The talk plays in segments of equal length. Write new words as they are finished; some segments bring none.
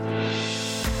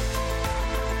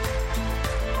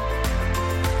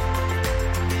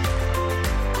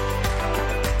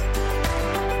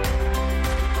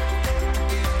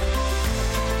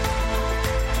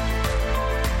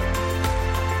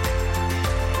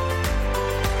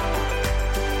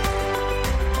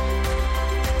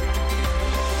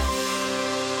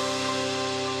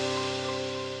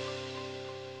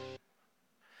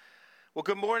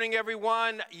morning,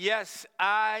 everyone. Yes,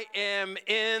 I am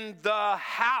in the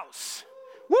house.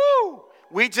 Woo!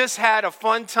 We just had a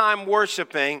fun time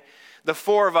worshiping, the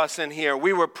four of us in here.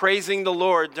 We were praising the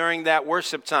Lord during that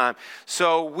worship time.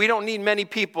 So we don't need many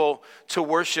people to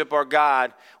worship our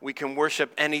God. We can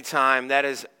worship anytime. That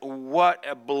is what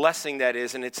a blessing that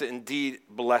is, and it's indeed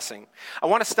blessing. I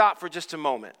want to stop for just a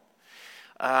moment.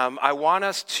 I want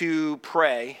us to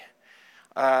pray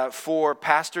for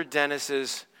Pastor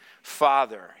Dennis's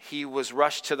father. He was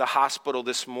rushed to the hospital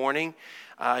this morning.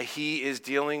 He is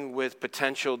dealing with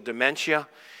potential dementia,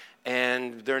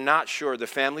 and they're not sure. The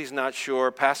family's not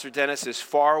sure. Pastor Dennis is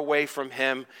far away from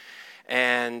him,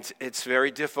 and it's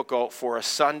very difficult for a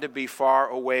son to be far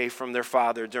away from their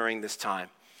father during this time.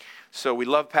 So we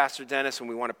love Pastor Dennis, and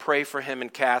we want to pray for him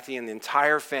and Kathy and the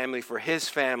entire family, for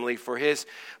his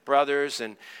brothers,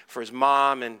 and for his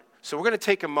mom. And so we're going to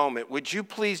take a moment. Would you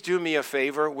please do me a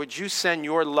favor? Would you send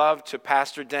your love to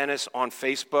Pastor Dennis on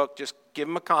Facebook? Just give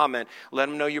him a comment. Let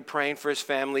him know you're praying for his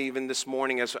family even this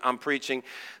morning as I'm preaching,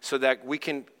 so that we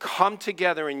can come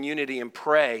together in unity and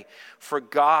pray for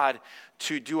God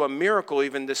to do a miracle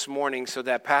even this morning, so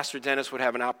that Pastor Dennis would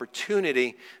have an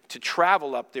opportunity to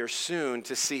travel up there soon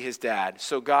to see his dad.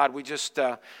 So God, we just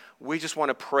want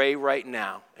to pray right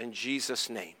now in Jesus'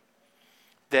 name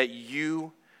that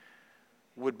you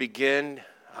would begin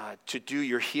to do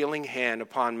your healing hand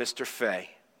upon Mr. Fay.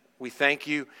 We thank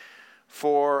you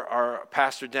for our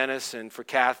Pastor Dennis and for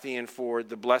Kathy and for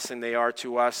the blessing they are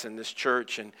to us in this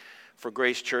church and for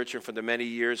Grace Church and for the many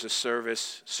years of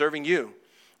service serving you.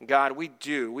 God,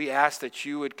 we ask that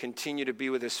you would continue to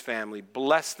be with his family.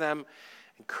 Bless them,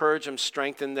 encourage them,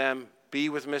 strengthen them. Be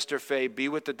with Mr. Fay, be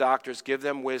with the doctors, give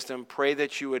them wisdom. Pray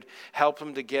that you would help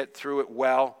them to get through it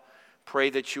well.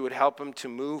 Pray that you would help them to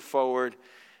move forward,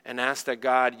 and ask that,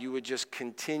 God, you would just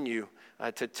continue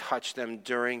to touch them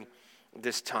during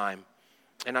this time.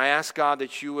 And I ask, God,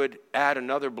 that you would add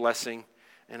another blessing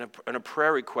and a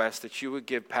prayer request, that you would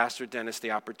give Pastor Dennis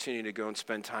the opportunity to go and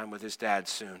spend time with his dad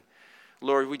soon.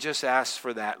 Lord, we just ask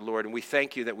for that, Lord, and we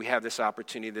thank you that we have this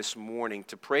opportunity this morning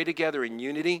to pray together in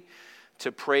unity,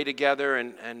 to pray together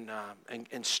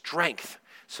in strength,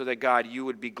 so that, God, you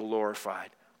would be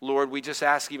glorified. Lord, we just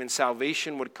ask even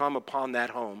salvation would come upon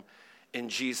that home. In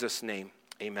Jesus' name,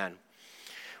 amen.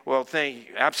 Well, thank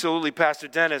you. Absolutely, Pastor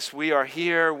Dennis. We are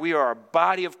here. We are a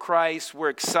body of Christ. We're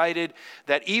excited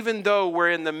that even though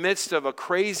we're in the midst of a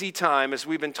crazy time, as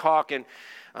we've been talking,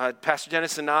 Pastor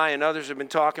Dennis and I and others have been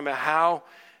talking about how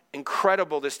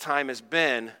incredible this time has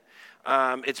been.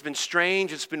 It's been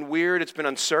strange, it's been weird, it's been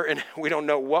uncertain. We don't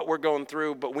know what we're going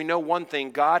through, but we know one thing: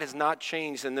 God has not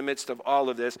changed in the midst of all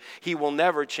of this. He will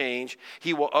never change.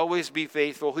 He will always be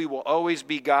faithful. He will always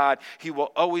be God. He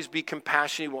will always be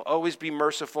compassionate. He will always be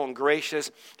merciful and gracious.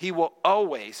 He will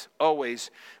always, always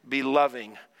be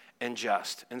loving and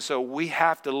just. And so we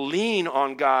have to lean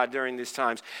on God during these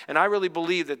times. And I really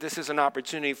believe that this is an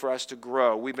opportunity for us to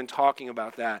grow. We've been talking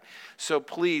about that. So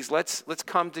please, let's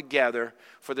come together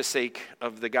for the sake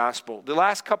of the gospel. The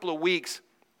last couple of weeks,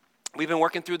 we've been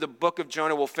working through the book of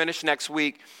Jonah. We'll finish next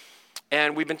week.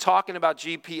 And we've been talking about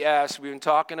GPS. We've been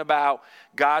talking about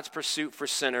God's pursuit for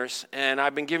sinners. And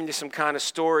I've been giving you some kind of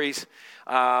stories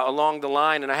along the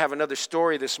line. And I have another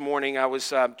story this morning. I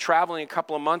was traveling a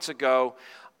couple of months ago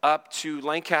up to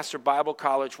Lancaster Bible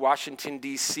College, Washington,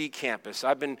 D.C. campus.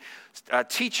 I've been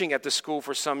teaching at the school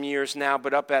for some years now,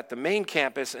 but up at the main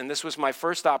campus, and this was my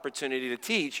first opportunity to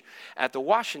teach at the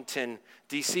Washington,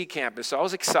 D.C. campus. So I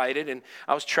was excited, and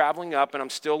I was traveling up, and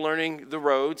I'm still learning the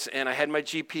roads, and I had my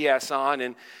GPS on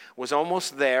and was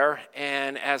almost there.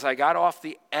 And as I got off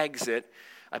the exit,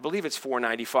 I believe it's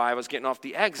 495, I was getting off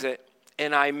the exit,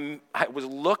 and I was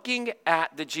looking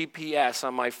at the GPS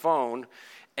on my phone,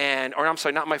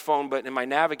 not my phone, but in my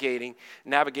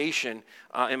navigation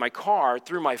in my car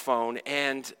through my phone.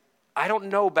 And I don't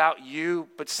know about you,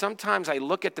 but sometimes I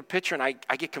look at the picture and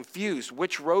I get confused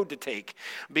which road to take,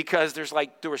 because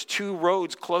there was two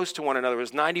roads close to one another. It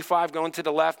was 95 going to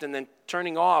the left and then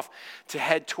turning off to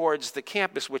head towards the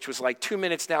campus, which was like 2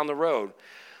 minutes down the road.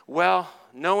 Well,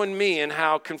 knowing me and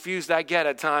how confused I get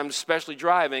at times, especially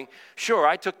driving, sure,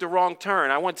 I took the wrong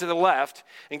turn. I went to the left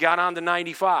and got on to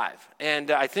 95,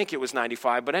 and I think it was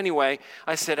 95. But anyway,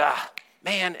 I said,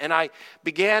 man, and I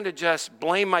began to just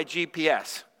blame my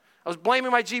GPS. I was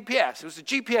blaming my GPS. It was the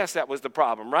GPS that was the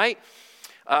problem, right?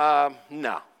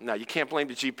 No, you can't blame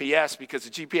the GPS, because the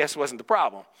GPS wasn't the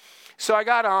problem. So I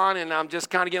got on, and I'm just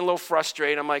kind of getting a little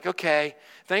frustrated. I'm like, okay,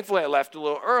 thankfully I left a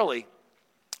little early.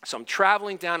 So I'm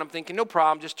traveling down, I'm thinking, no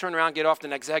problem, just turn around, get off the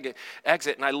next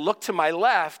exit. And I look to my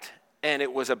left, and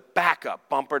it was a backup,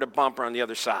 bumper to bumper on the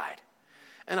other side.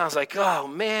 And I was like, oh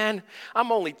man,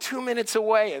 I'm only 2 minutes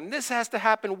away and this has to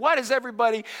happen. Why does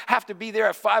everybody have to be there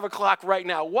at 5 o'clock right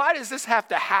now? Why does this have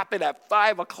to happen at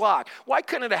 5 o'clock? Why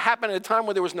couldn't it happen at a time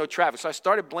where there was no traffic? So I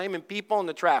started blaming people in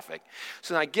the traffic.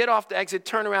 So then I get off the exit,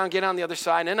 turn around, get on the other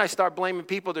side, and then I start blaming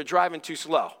people they're driving too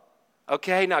slow.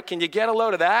 Okay, now can you get a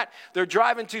load of that? They're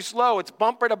driving too slow. It's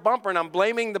bumper to bumper, and I'm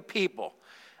blaming the people.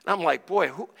 And I'm like,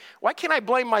 boy, why can't I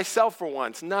blame myself for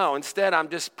once? No, instead I'm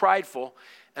just prideful,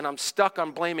 and I'm stuck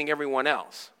on blaming everyone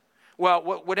else. Well,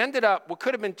 what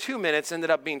could have been 2 minutes ended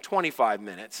up being 25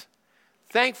 minutes.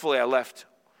 Thankfully, I left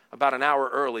about an hour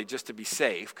early just to be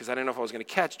safe because I didn't know if I was going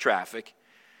to catch traffic.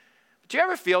 But do you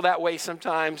ever feel that way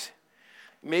sometimes?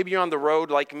 Maybe you're on the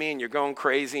road like me and you're going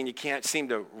crazy and you can't seem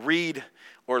to read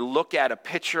or look at a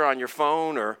picture on your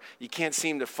phone, or you can't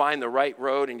seem to find the right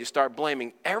road, and you start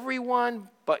blaming everyone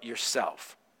but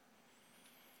yourself.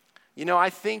 You know, I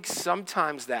think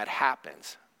sometimes that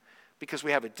happens because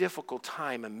we have a difficult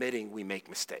time admitting we make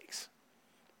mistakes.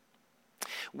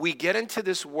 We get into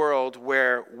this world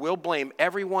where we'll blame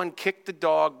everyone, kick the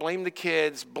dog, blame the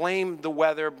kids, blame the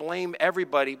weather, blame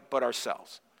everybody but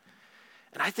ourselves.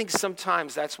 And I think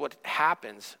sometimes that's what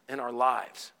happens in our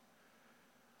lives.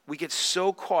 We get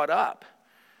so caught up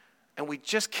and we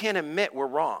just can't admit we're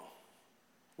wrong.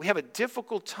 We have a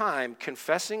difficult time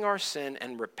confessing our sin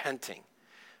and repenting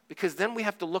because then we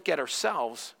have to look at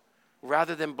ourselves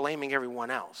rather than blaming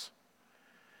everyone else.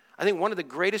 I think one of the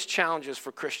greatest challenges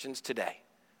for Christians today,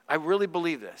 I really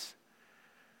believe this,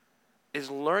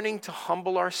 is learning to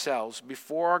humble ourselves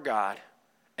before our God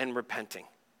and repenting.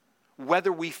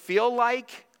 Whether we feel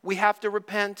like we have to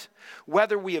repent,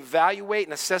 whether we evaluate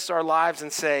and assess our lives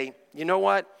and say, you know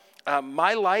what,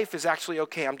 my life is actually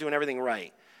okay, I'm doing everything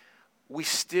right. We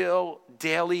still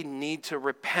daily need to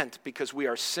repent because we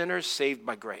are sinners saved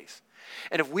by grace.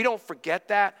 And if we don't forget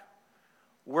that,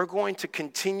 we're going to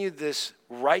continue this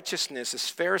righteousness,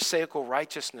 this pharisaical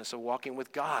righteousness of walking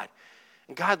with God.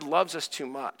 And God loves us too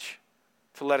much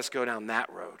to let us go down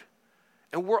that road.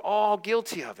 And we're all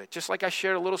guilty of it. Just like I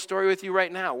shared a little story with you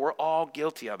right now, we're all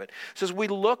guilty of it. So as we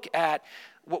look at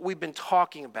what we've been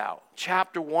talking about,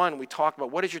 chapter 1, we talked about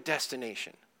what is your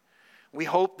destination? We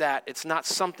hope that it's not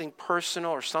something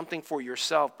personal or something for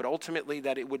yourself, but ultimately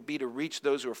that it would be to reach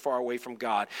those who are far away from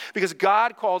God. Because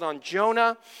God called on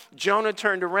Jonah. Jonah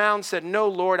turned around, said, no,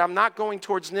 Lord, I'm not going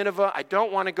towards Nineveh. I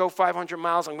don't want to go 500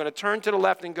 miles. I'm going to turn to the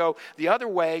left and go the other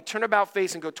way, turn about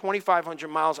face and go 2,500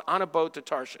 miles on a boat to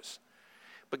Tarshish.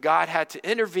 But God had to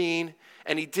intervene,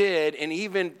 and he did, and he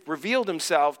even revealed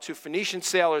himself to Phoenician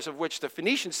sailors, of which the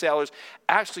Phoenician sailors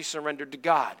actually surrendered to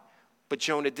God, but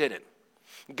Jonah didn't.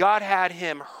 God had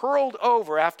him hurled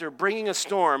over after bringing a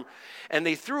storm, and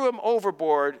they threw him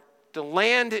overboard to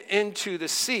land into the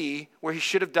sea where he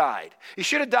should have died. He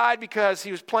should have died because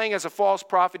he was playing as a false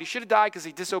prophet. He should have died because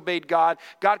he disobeyed God.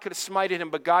 God could have smited him,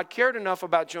 but God cared enough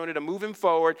about Jonah to move him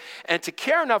forward and to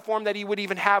care enough for him that he would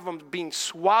even have him being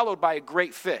swallowed by a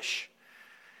great fish.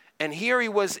 And here he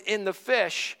was in the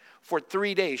fish for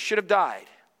 3 days, should have died,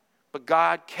 but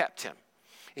God kept him.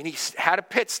 And he had a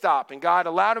pit stop, and God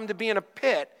allowed him to be in a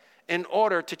pit in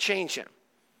order to change him.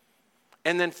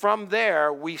 And then from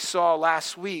there, we saw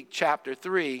last week, chapter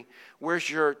 3, where's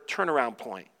your turnaround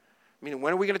point? I mean,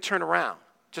 when are we going to turn around?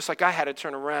 Just like I had to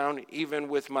turn around even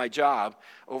with my job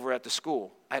over at the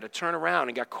school. I had to turn around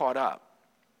and got caught up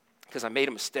because I made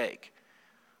a mistake.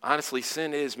 Honestly,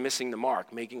 sin is missing the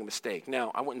mark, making a mistake.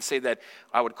 Now, I wouldn't say that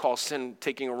I would call sin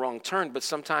taking a wrong turn, but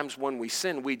sometimes when we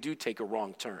sin, we do take a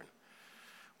wrong turn.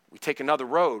 We take another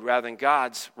road rather than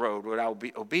God's road. Without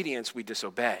obedience, we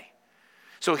disobey.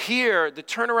 So here, the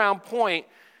turnaround point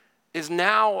is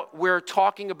now we're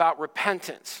talking about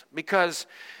repentance. Because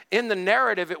in the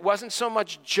narrative, it wasn't so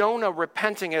much Jonah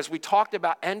repenting as we talked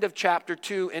about end of chapter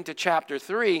 2 into chapter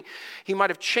 3. He might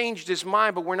have changed his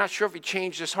mind, but we're not sure if he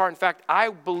changed his heart. In fact,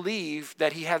 I believe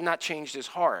that he has not changed his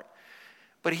heart.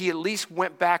 But he at least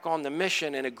went back on the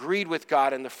mission and agreed with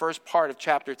God in the first part of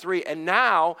chapter 3. And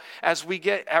now, as we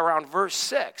get around verse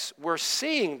 6, we're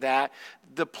seeing that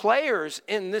the players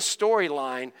in this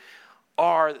storyline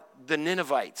are the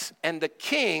Ninevites. And the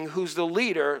king, who's the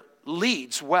leader,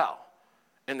 leads well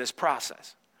in this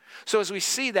process. So as we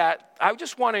see that, I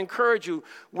just want to encourage you,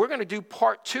 we're going to do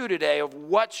part 2 today of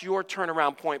what's your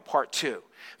turnaround point, part 2.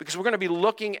 Because we're going to be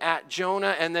looking at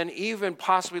Jonah and then even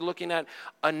possibly looking at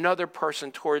another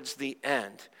person towards the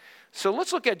end. So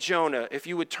let's look at Jonah. If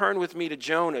you would turn with me to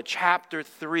Jonah chapter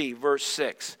 3, verse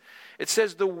 6. It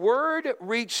says, the word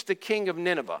reached the king of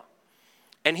Nineveh,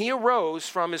 and he arose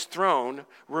from his throne,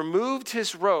 removed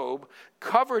his robe,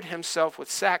 covered himself with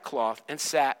sackcloth, and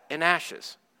sat in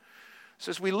ashes. So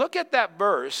as we look at that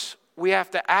verse, we have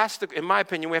to ask, in my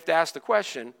opinion, we have to ask the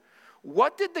question,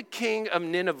 what did the king of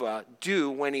Nineveh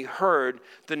do when he heard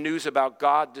the news about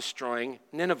God destroying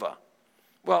Nineveh?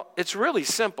 Well, it's really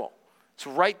simple. It's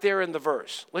right there in the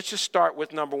verse. Let's just start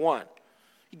with number 1.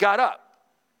 He got up.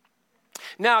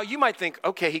 Now, you might think,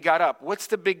 okay, he got up. What's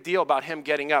the big deal about him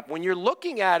getting up? When you're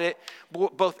looking at it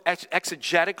both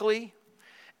exegetically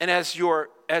and as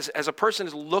a person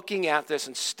is looking at this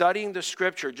and studying the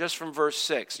scripture just from verse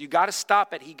 6, you got to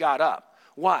stop at he got up.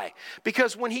 Why?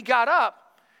 Because when he got up,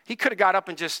 he could have got up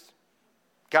and just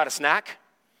got a snack.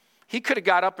 He could have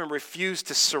got up and refused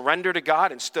to surrender to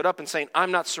God and stood up and saying,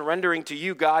 I'm not surrendering to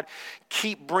you, God.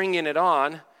 Keep bringing it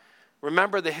on.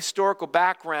 Remember the historical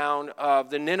background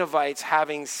of the Ninevites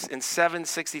having in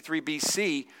 763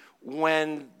 BC,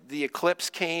 when the eclipse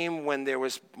came, when there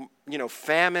was,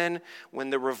 famine,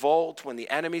 when the revolt, when the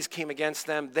enemies came against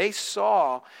them, they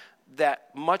saw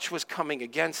that much was coming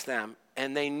against them,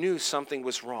 and they knew something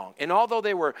was wrong. And although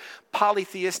they were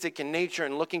polytheistic in nature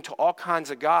and looking to all kinds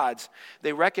of gods,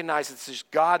 they recognized that this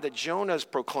God that Jonah is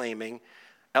proclaiming,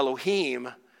 Elohim,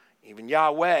 even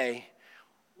Yahweh,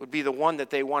 would be the one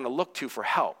that they want to look to for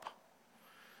help.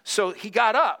 So he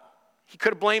got up. He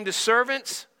could have blamed his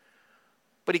servants,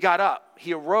 but he got up.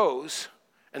 He arose,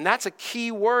 and that's a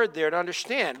key word there to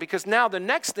understand, because now the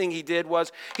next thing he did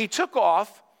was he took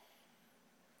off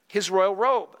his royal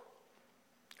robe.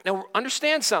 Now,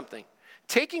 understand something.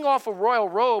 Taking off a royal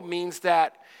robe means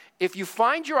that if you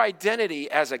find your identity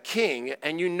as a king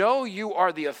and you know you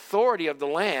are the authority of the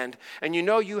land and you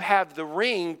know you have the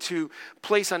ring to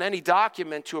place on any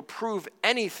document to approve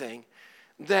anything,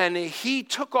 then he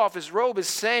took off his robe as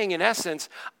saying, in essence,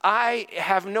 I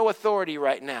have no authority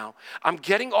right now. I'm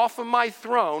getting off of my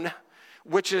throne,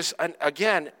 which is,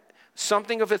 again,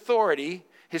 something of authority,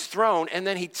 his throne, and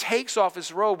then he takes off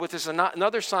his robe with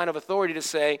another sign of authority to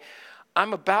say,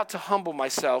 I'm about to humble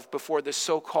myself before this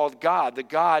so-called God, the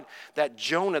God that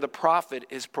Jonah the prophet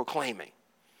is proclaiming.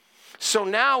 So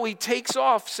now he takes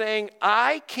off saying,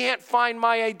 I can't find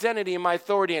my identity and my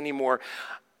authority anymore.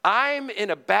 I'm in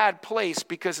a bad place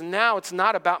because now it's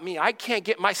not about me. I can't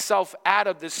get myself out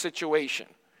of this situation.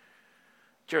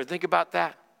 Do you ever think about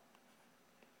that?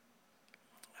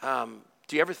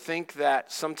 Do you ever think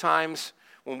that sometimes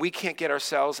when we can't get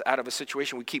ourselves out of a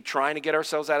situation, we keep trying to get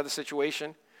ourselves out of the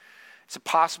situation? Is it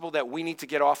possible that we need to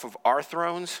get off of our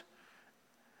thrones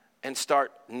and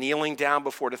start kneeling down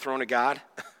before the throne of God?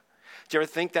 Do you ever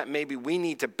think that maybe we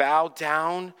need to bow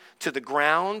down to the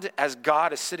ground as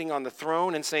God is sitting on the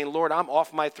throne and saying, Lord, I'm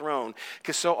off my throne?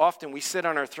 Because so often we sit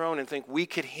on our throne and think we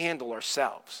could handle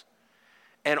ourselves.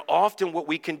 And often what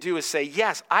we can do is say,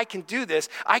 yes, I can do this.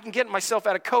 I can get myself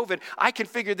out of COVID. I can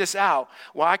figure this out.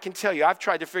 Well, I can tell you, I've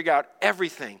tried to figure out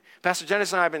everything. Pastor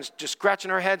Dennis and I have been just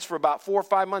scratching our heads for about 4 or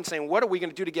 5 months saying, what are we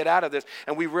going to do to get out of this?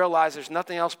 And we realize there's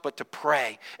nothing else but to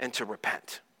pray and to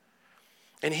repent.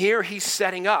 And here he's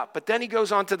setting up. But then he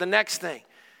goes on to the next thing.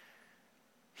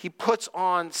 He puts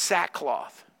on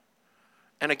sackcloth.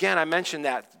 And again, I mentioned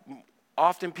that.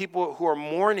 Often people who are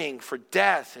mourning for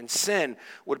death and sin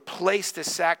would place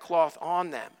this sackcloth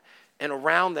on them and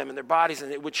around them in their bodies,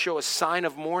 and it would show a sign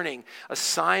of mourning, a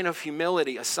sign of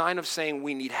humility, a sign of saying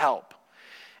we need help.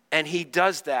 And he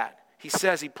does that. It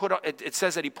says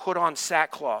that he put on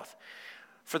sackcloth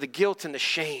for the guilt and the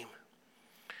shame.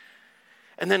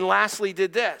 And then lastly, he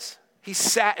did this. He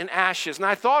sat in ashes. And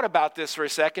I thought about this for a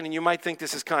second, and you might think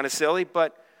this is kind of silly,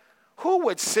 but who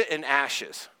would sit in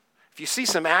ashes? If you see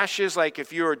some ashes, like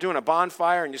if you were doing a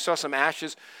bonfire and you saw some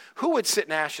ashes, who would sit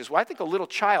in ashes? Well, I think a little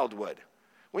child would.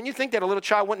 Wouldn't you think that a little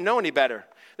child wouldn't know any better?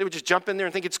 They would just jump in there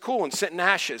and think it's cool and sit in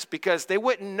ashes because they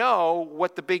wouldn't know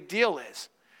what the big deal is.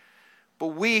 But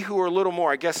we who are a little more,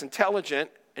 I guess,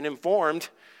 intelligent and informed,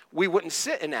 we wouldn't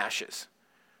sit in ashes.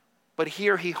 But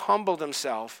here he humbled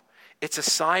himself. It's a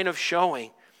sign of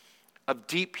showing of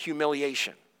deep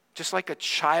humiliation, just like a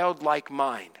childlike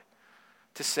mind.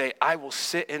 To say, I will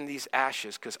sit in these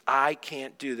ashes because I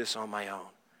can't do this on my own.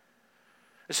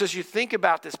 And so as you think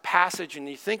about this passage and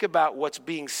you think about what's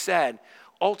being said,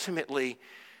 ultimately,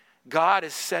 God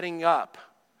is setting up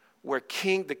where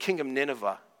the king of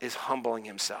Nineveh is humbling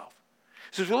himself.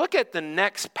 So as we look at the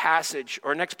next passage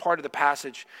or next part of the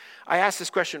passage, I ask this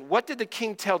question, what did the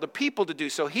king tell the people to do?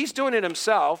 So he's doing it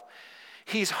himself.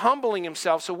 He's humbling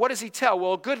himself. So what does he tell?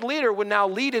 Well, a good leader would now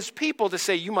lead his people to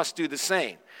say, you must do the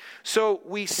same. So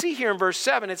we see here in verse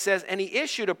 7, it says, and he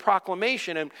issued a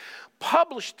proclamation and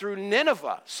published through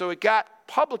Nineveh. So it got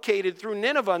publicated through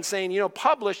Nineveh and saying,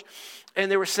 published.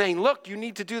 And they were saying, look, you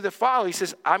need to do the following. He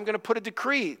says, I'm going to put a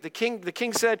decree. The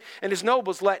king said, and his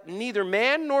nobles, let neither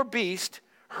man nor beast,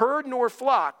 herd nor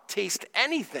flock taste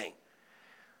anything.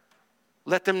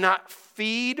 Let them not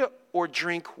feed or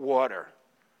drink water.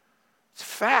 It's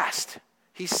fast.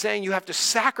 He's saying you have to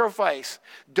sacrifice.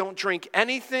 Don't drink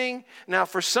anything. Now,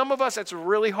 for some of us, that's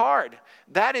really hard.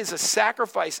 That is a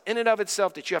sacrifice in and of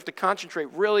itself that you have to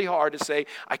concentrate really hard to say,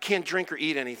 I can't drink or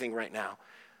eat anything right now.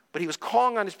 But he was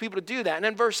calling on his people to do that. And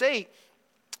then verse 8,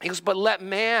 he goes, but let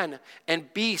man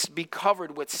and beast be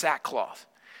covered with sackcloth,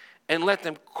 and let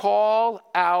them call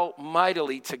out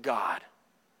mightily to God.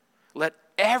 Let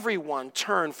everyone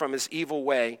turn from his evil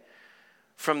way,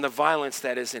 from the violence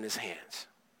that is in his hands.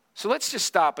 So let's just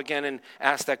stop again and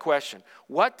ask that question.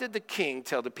 What did the king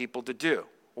tell the people to do?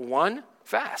 1,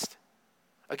 fast.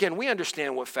 Again, we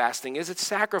understand what fasting is. It's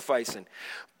sacrificing.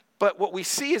 But what we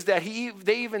see is that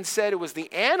they even said it was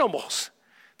the animals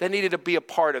that needed to be a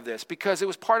part of this, because it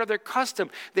was part of their custom.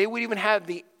 They would even have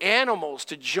the animals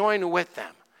to join with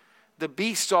them, the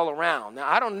beasts all around. Now,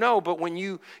 I don't know, but when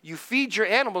you feed your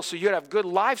animals so you'd have good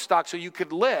livestock so you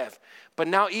could live, but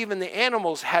now even the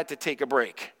animals had to take a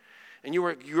break. And you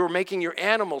were making your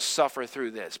animals suffer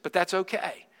through this. But that's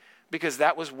okay, because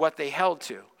that was what they held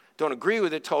to. Don't agree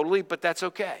with it totally, but that's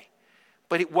okay.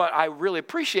 But what I really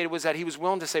appreciated was that he was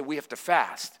willing to say, we have to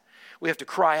fast. We have to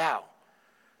cry out.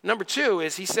 Number 2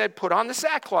 is he said, put on the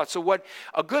sackcloth. So what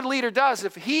a good leader does,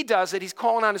 if he does it, he's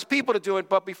calling on his people to do it.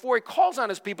 But before he calls on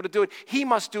his people to do it, he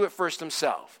must do it first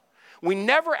himself. We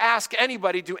never ask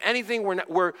anybody to do anything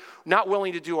we're not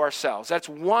willing to do ourselves. That's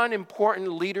one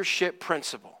important leadership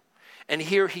principle. And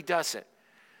here he does it.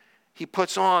 He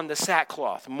puts on the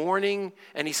sackcloth, mourning,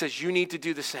 and he says, you need to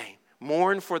do the same.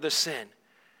 Mourn for the sin.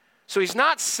 So he's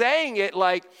not saying it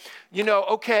like,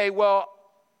 okay, well,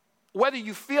 whether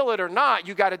you feel it or not,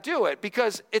 you got to do it,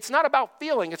 because it's not about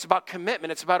feeling. It's about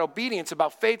commitment. It's about obedience,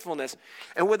 about faithfulness.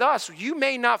 And with us, you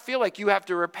may not feel like you have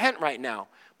to repent right now,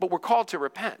 but we're called to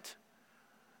repent,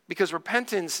 because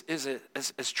repentance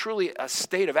is truly a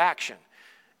state of action.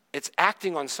 It's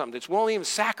acting on something. It's willing to even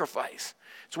sacrifice.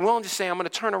 It's willing to say, I'm going to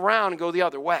turn around and go the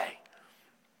other way.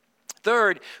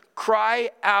 Third, cry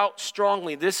out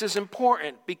strongly. This is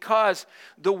important because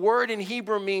the word in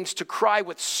Hebrew means to cry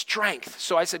with strength.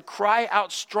 So I said, cry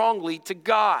out strongly to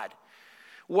God.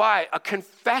 Why? A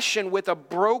confession with a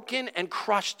broken and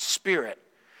crushed spirit.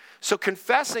 So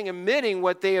confessing, admitting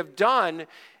what they have done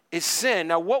is sin.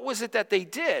 Now, what was it that they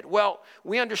did? Well,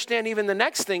 we understand even the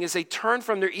next thing is they turned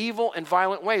from their evil and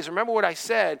violent ways. Remember what I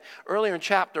said earlier in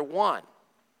chapter 1.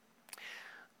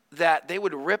 That they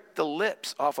would rip the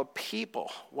lips off of people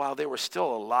while they were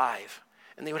still alive.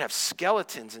 And they would have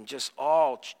skeletons and just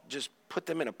put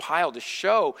them in a pile to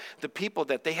show the people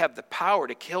that they have the power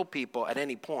to kill people at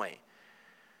any point.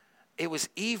 It was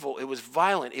evil, it was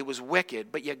violent, it was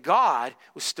wicked, but yet God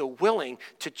was still willing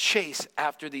to chase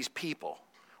after these people.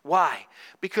 Why?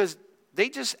 Because they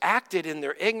just acted in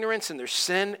their ignorance and their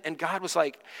sin, and God was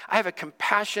like, I have a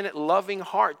compassionate, loving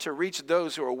heart to reach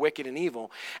those who are wicked and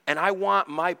evil, and I want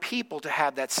my people to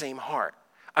have that same heart.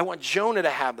 I want Jonah to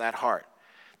have that heart.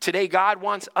 Today, God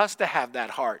wants us to have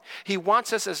that heart. He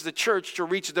wants us as the church to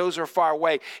reach those who are far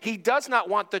away. He does not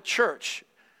want the church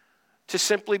to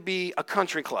simply be a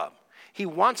country club. He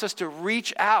wants us to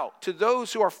reach out to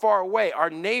those who are far away, our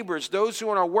neighbors, those who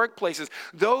are in our workplaces,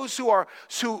 those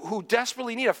who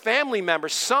desperately need a family member,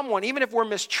 someone, even if we're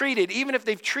mistreated, even if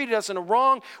they've treated us in a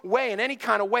wrong way, in any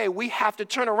kind of way, we have to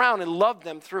turn around and love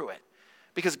them through it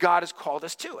because God has called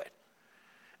us to it.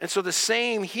 And so the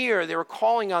same here, they were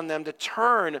calling on them to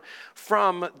turn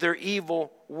from their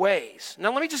evil ways.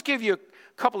 Now, let me just give you a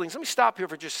couple things. Let me stop here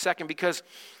for just a second, because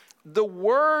the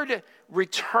word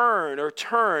return or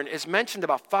turn is mentioned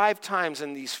about 5 times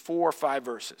in these 4 or 5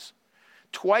 verses.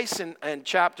 Twice in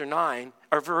chapter 9,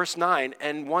 or verse 9,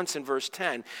 and once in verse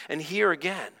 10, and here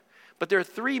again. But there are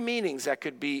 3 meanings that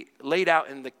could be laid out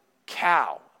in the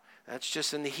cow. That's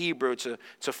just in the Hebrew. It's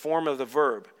a form of the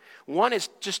verb. One is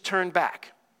just turn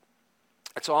back.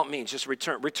 That's all it means, just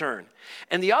return.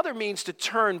 And the other means to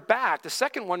turn back. The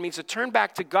second one means to turn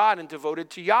back to God and devoted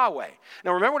to Yahweh.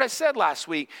 Now, remember what I said last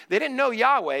week. They didn't know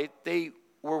Yahweh. They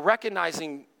were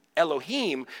recognizing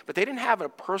Elohim, but they didn't have a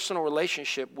personal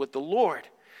relationship with the Lord.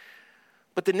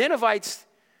 But the Ninevites,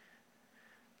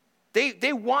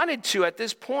 they wanted to, at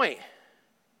this point,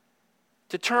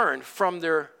 to turn from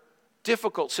their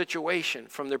difficult situation,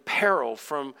 from their peril,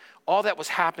 from all that was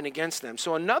happening against them.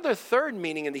 So another third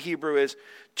meaning in the Hebrew is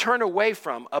turn away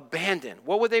from, abandon.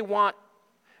 What would they want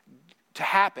to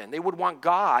happen? They would want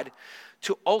God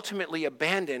to ultimately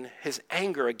abandon his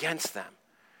anger against them.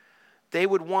 They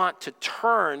would want to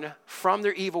turn from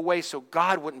their evil ways so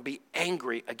God wouldn't be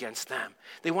angry against them.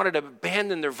 They wanted to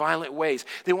abandon their violent ways.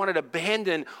 They wanted to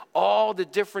abandon all the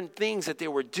different things that they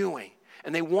were doing.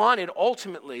 And they wanted,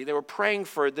 ultimately, they were praying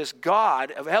for this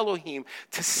God of Elohim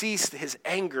to cease his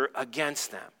anger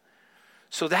against them.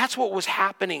 So that's what was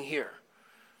happening here.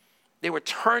 They were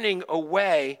turning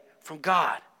away from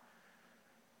God.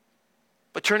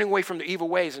 But turning away from their evil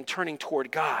ways and turning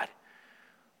toward God.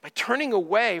 By turning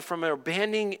away from their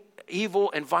abandoning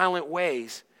evil and violent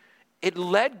ways, it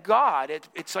led God,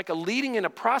 it's like a leading in a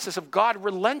process of God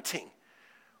relenting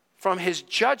from his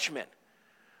judgment,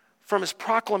 from his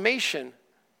proclamation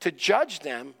to judge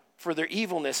them for their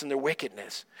evilness and their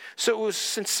wickedness. So it was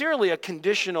sincerely a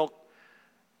conditional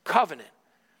covenant.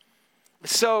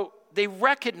 So they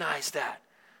recognized that.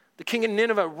 The king of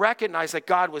Nineveh recognized that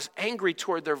God was angry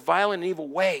toward their violent and evil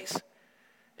ways,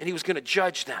 and he was going to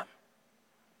judge them.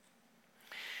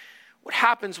 What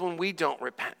happens when we don't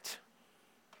repent?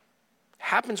 It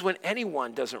happens when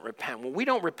anyone doesn't repent. When we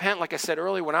don't repent, like I said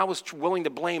earlier, when I was willing to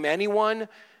blame anyone,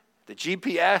 the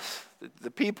GPS,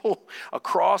 the people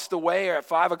across the way or at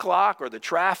 5 o'clock or the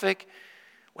traffic,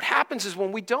 what happens is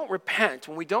when we don't repent,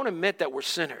 when we don't admit that we're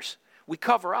sinners, we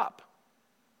cover up.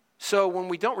 So when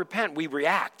we don't repent, we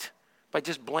react by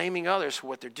just blaming others for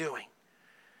what they're doing.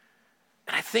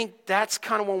 And I think that's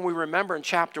kind of when we remember in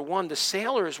chapter 1, the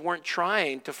sailors weren't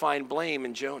trying to find blame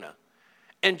in Jonah.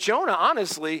 And Jonah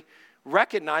honestly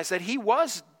recognized that he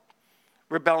was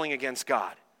rebelling against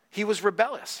God. He was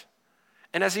rebellious.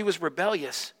 And as he was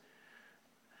rebellious,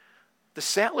 the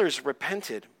sailors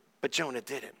repented, but Jonah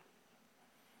didn't.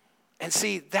 And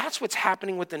see, that's what's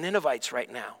happening with the Ninevites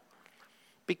right now.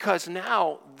 Because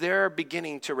now they're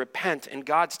beginning to repent and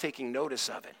God's taking notice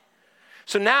of it.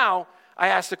 So now I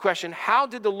ask the question, how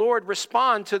did the Lord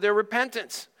respond to their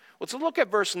repentance? Let's look at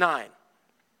verse 9.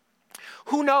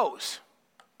 Who knows?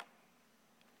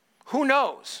 Who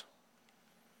knows?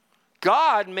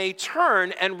 God may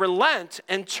turn and relent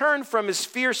and turn from his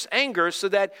fierce anger so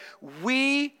that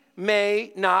we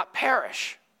may not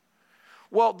perish.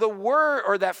 Well, the word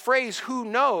or that phrase, who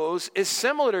knows, is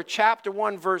similar to chapter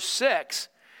 1, verse 6,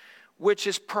 which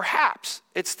is perhaps.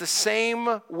 It's the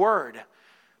same word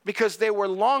because they were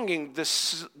longing. The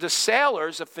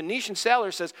sailors, the Phoenician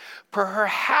sailor says,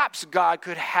 perhaps God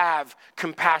could have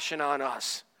compassion on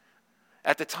us.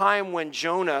 At the time when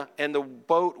Jonah and the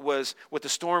boat was, with the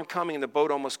storm coming and the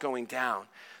boat almost going down,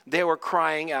 they were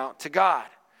crying out to God.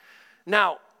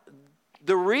 Now,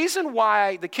 the reason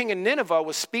why the king of Nineveh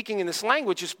was speaking in this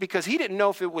language is because he didn't know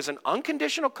if it was an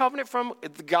unconditional covenant from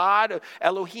the God,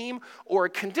 Elohim, or a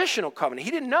conditional covenant.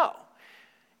 He didn't know.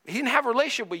 He didn't have a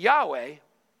relationship with Yahweh,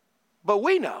 but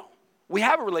we know. We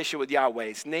have a relationship with Yahweh.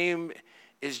 His name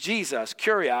is Jesus,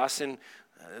 Kyrios, and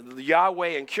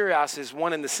Yahweh and Kyrios is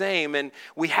one and the same, and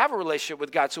we have a relationship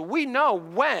with God. So we know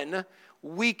when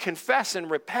we confess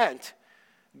and repent,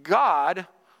 God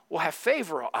will have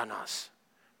favor on us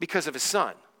because of his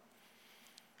son.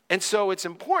 And so it's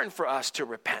important for us to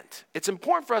repent. It's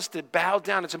important for us to bow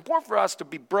down. It's important for us to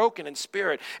be broken in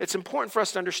spirit. It's important for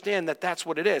us to understand that that's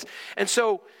what it is. And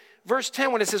so verse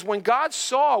 10, when it says, when God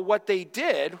saw what they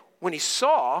did, when he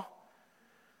saw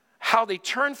how they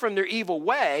turned from their evil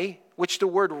way, which the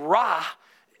word ra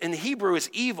in the Hebrew is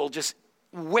evil, just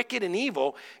wicked and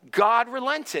evil, God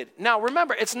relented. Now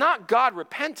remember, it's not God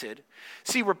repented.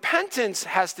 See, repentance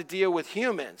has to deal with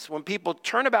humans. When people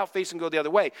turn about face and go the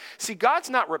other way. See, God's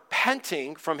not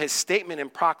repenting from his statement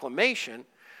and proclamation.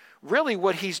 Really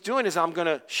what he's doing, is I'm going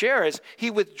to share, is he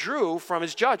withdrew from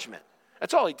his judgment.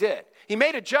 That's all he did. He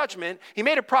made a judgment, he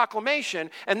made a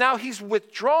proclamation, and now he's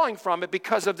withdrawing from it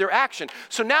because of their action.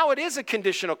 So now it is a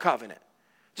conditional covenant.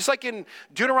 Just like in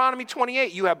Deuteronomy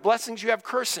 28, you have blessings, you have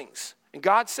cursings. And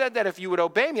God said that if you would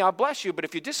obey me, I'll bless you, but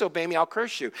if you disobey me, I'll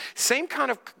curse you. Same kind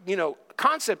of,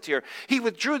 concept here. He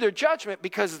withdrew their judgment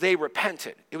because they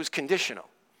repented. It was conditional.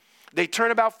 They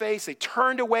turned about face, they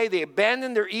turned away, they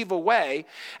abandoned their evil way.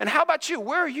 And how about you?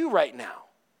 Where are you right now?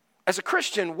 As a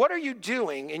Christian, what are you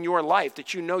doing in your life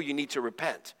that you know you need to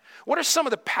repent? What are some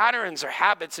of the patterns or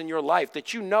habits in your life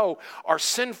that you know are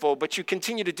sinful, but you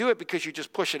continue to do it because you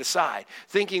just push it aside,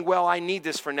 thinking, well, I need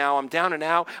this for now. I'm down and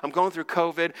out. I'm going through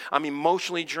COVID. I'm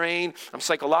emotionally drained. I'm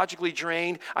psychologically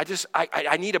drained.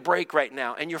 I need a break right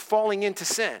now. And you're falling into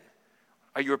sin.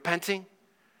 Are you repenting?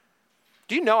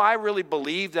 Do you know I really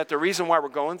believe that the reason why we're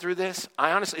going through this,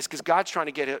 is because God's trying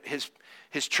to get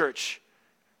his church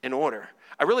in order.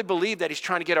 I really believe that he's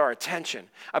trying to get our attention.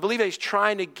 I believe that he's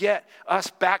trying to get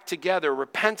us back together,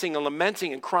 repenting and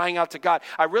lamenting and crying out to God.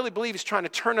 I really believe he's trying to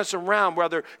turn us around,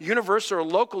 whether universal or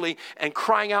locally, and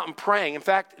crying out and praying. In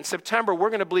fact, in September, we're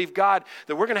going to believe God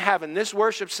that we're going to have in this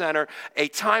worship center a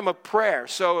time of prayer.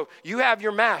 So if you have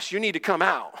your mask, you need to come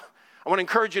out. I want to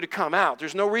encourage you to come out.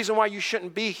 There's no reason why you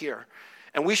shouldn't be here.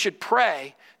 And we should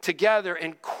pray together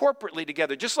and corporately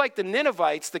together. Just like the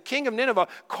Ninevites, the king of Nineveh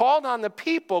called on the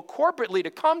people corporately to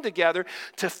come together,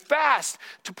 to fast,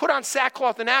 to put on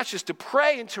sackcloth and ashes, to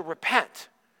pray and to repent.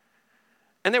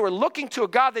 And they were looking to a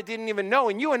God they didn't even know.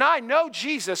 And you and I know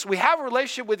Jesus. We have a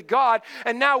relationship with God.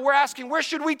 And now we're asking, where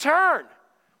should we turn?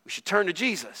 We should turn to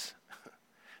Jesus.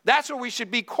 That's where we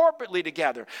should be corporately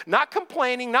together. Not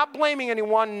complaining, not blaming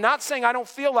anyone, not saying I don't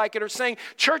feel like it, or saying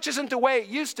church isn't the way it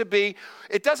used to be.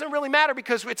 It doesn't really matter,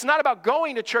 because it's not about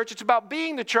going to church, it's about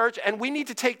being the church. And we need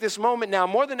to take this moment now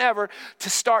more than ever to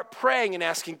start praying and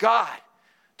asking God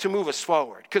to move us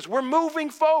forward. Because we're moving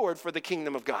forward for the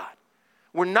kingdom of God.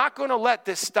 We're not going to let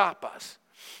this stop us.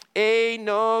 Ain't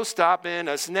no stopping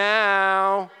us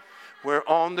now. We're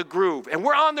on the groove. And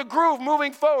we're on the groove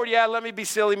moving forward. Yeah, let me be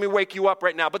silly. Let me wake you up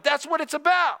right now. But that's what it's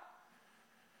about.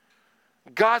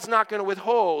 God's not going to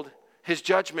withhold his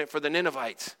judgment for the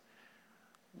Ninevites.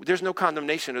 There's no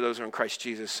condemnation to those who are in Christ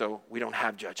Jesus, so we don't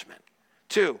have judgment.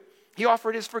 2, he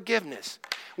offered his forgiveness.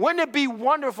 Wouldn't it be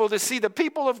wonderful to see the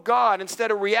people of God,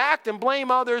 instead of react and blame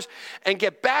others and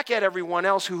get back at everyone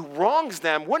else who wrongs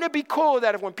them, wouldn't it be cool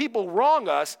that if when people wrong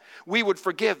us, we would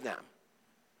forgive them?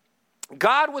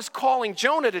 God was calling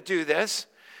Jonah to do this.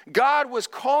 God was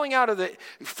calling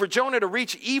for Jonah to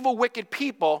reach evil, wicked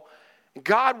people.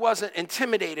 God wasn't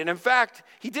intimidated. In fact,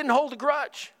 he didn't hold a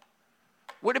grudge.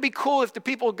 Wouldn't it be cool if the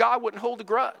people of God wouldn't hold a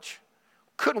grudge?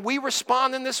 Couldn't we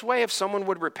respond in this way if someone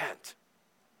would repent?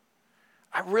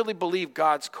 I really believe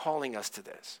God's calling us to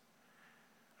this.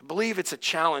 I believe it's a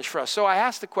challenge for us. So I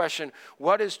asked the question,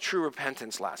 what is true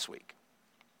repentance last week?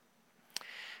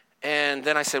 And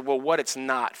then I said, well, what it's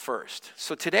not first.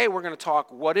 So today we're going to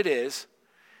talk what it is.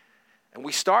 And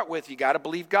we start with, you got to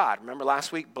believe God. Remember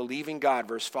last week, believing God,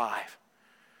 verse 5.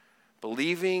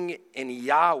 Believing in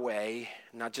Yahweh,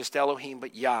 not just Elohim,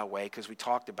 but Yahweh, because we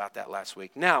talked about that last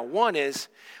week. Now, one is,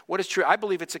 what is true? I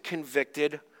believe it's a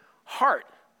convicted heart.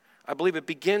 I believe it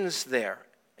begins there.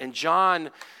 In John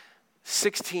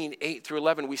 16, 8 through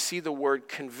 11, we see the word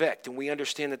convict, and we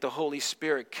understand that the Holy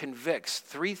Spirit convicts.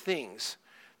 3 things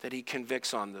that he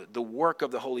convicts on, the work of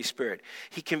the Holy Spirit.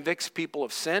 He convicts people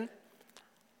of sin.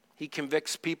 He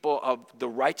convicts people of the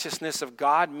righteousness of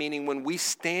God, meaning when we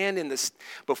stand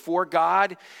before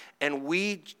God and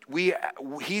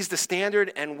he's the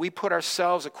standard and we put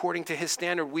ourselves according to his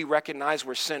standard, we recognize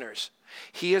we're sinners.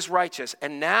 He is righteous.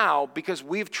 And now, because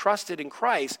we've trusted in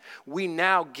Christ, we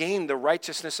now gain the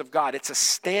righteousness of God. It's a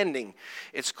standing.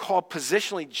 It's called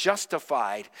positionally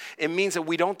justified. It means that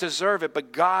we don't deserve it,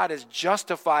 but God has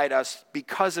justified us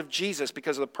because of Jesus,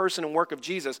 because of the person and work of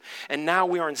Jesus. And now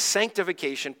we are in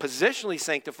sanctification, positionally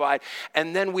sanctified,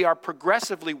 and then we are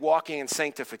progressively walking in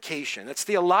sanctification. It's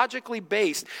theologically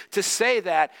based to say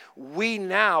that we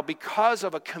now, because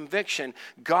of a conviction,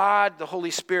 God, the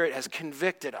Holy Spirit, has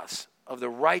convicted us of the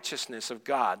righteousness of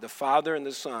God, the Father and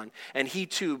the Son, and he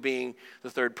too being the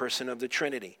third person of the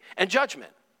Trinity. And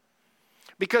judgment.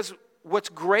 Because what's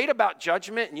great about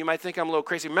judgment, and you might think I'm a little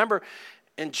crazy, remember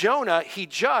in Jonah, he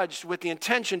judged with the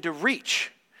intention to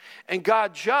reach. And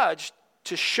God judged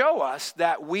to show us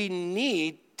that we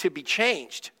need to be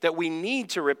changed, that we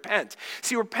need to repent.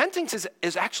 See, repentance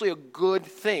is actually a good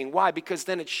thing. Why? Because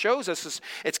then it shows us,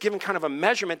 it's given kind of a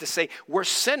measurement to say we're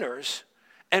sinners,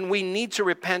 and we need to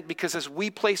repent, because as we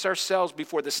place ourselves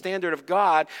before the standard of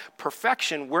God,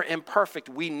 perfection, we're imperfect,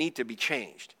 we need to be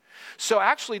changed. So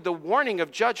actually the warning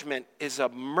of judgment is a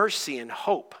mercy and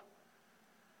hope.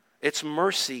 It's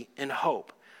mercy and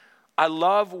hope. I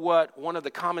love what one of the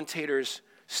commentators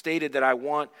stated that I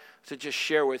want to just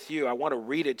share with you. I want to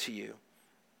read it to you.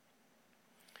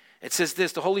 It says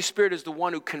this: the Holy Spirit is the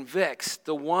one who convicts.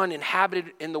 The one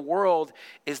inhabited in the world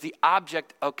is the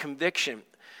object of conviction.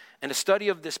 And a study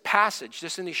of this passage,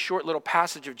 just in this short little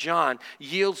passage of John,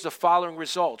 yields the following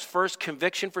results. First,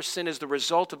 conviction for sin is the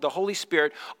result of the Holy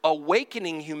Spirit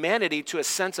awakening humanity to a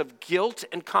sense of guilt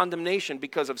and condemnation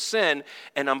because of sin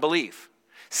and unbelief.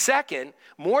 Second,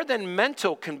 more than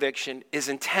mental conviction is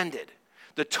intended.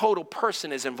 The total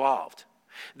person is involved.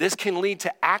 This can lead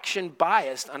to action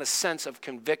biased on a sense of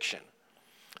conviction.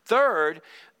 Third,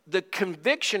 the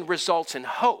conviction results in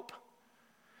hope,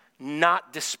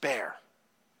 not despair.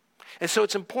 And so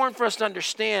it's important for us to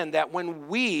understand that when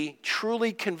we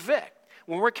truly convict,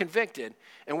 when we're convicted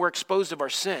and we're exposed of our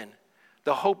sin,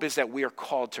 the hope is that we are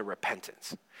called to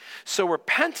repentance. So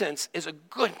repentance is a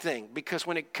good thing, because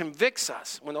when it convicts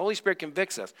us, when the Holy Spirit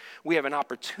convicts us, we have an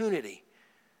opportunity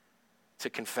to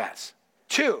confess.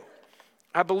 2,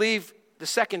 I believe the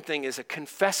second thing is a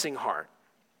confessing heart.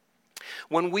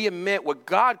 When we admit what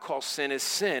God calls sin is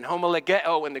sin,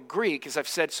 homolegeo in the Greek, as I've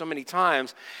said so many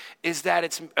times, is that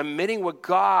it's admitting what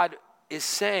God is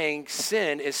saying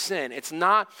sin is sin. It's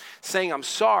not saying I'm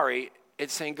sorry.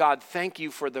 It's saying, God, thank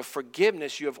you for the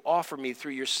forgiveness you have offered me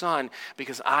through your Son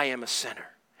because I am a sinner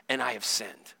and I have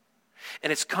sinned.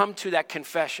 And it's come to that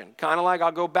confession. Kind of like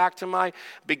I'll go back to my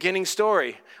beginning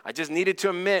story. I just needed to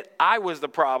admit I was the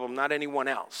problem, not anyone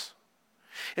else.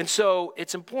 And so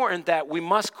it's important that we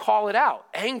must call it out.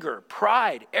 Anger,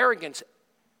 pride, arrogance,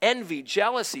 envy,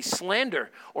 jealousy, slander,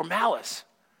 or malice.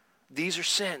 These are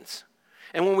sins.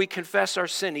 And when we confess our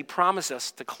sin, he promised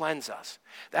us to cleanse us.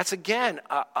 That's, again,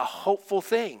 a hopeful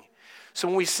thing. So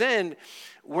when we sin,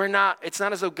 it's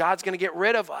not as though God's going to get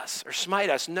rid of us or smite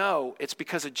us. No, it's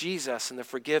because of Jesus and the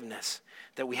forgiveness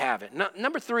that we have it.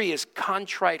 Number 3 is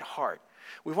contrite heart.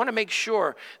 We want to make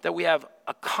sure that we have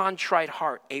a contrite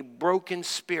heart, a broken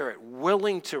spirit,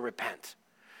 willing to repent.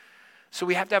 So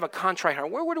we have to have a contrite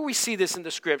heart. Where do we see this in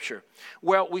the scripture?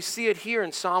 Well, we see it here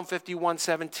in Psalm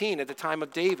 51:17 at the time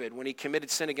of David when he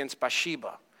committed sin against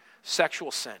Bathsheba,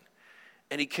 sexual sin.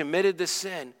 And he committed this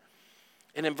sin.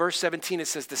 And in verse 17 it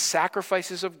says, the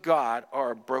sacrifices of God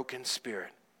are a broken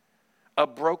spirit, a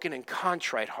broken and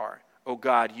contrite heart. O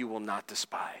God, you will not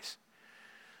despise.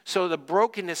 So the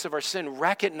brokenness of our sin,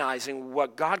 recognizing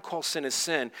what God calls sin is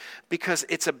sin, because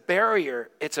it's a barrier,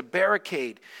 it's a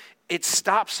barricade. It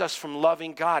stops us from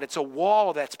loving God. It's a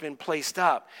wall that's been placed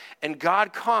up. And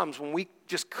God comes, when we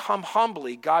just come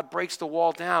humbly, God breaks the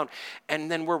wall down,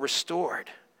 and then we're restored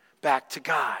back to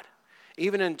God.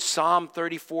 Even in Psalm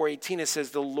 34:18, it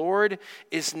says, the Lord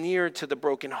is near to the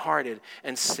brokenhearted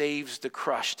and saves the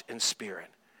crushed in spirit.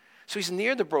 So he's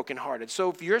near the brokenhearted. So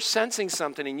if you're sensing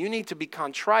something and you need to be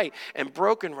contrite and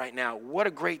broken right now, what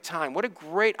a great time. What a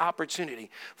great opportunity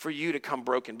for you to come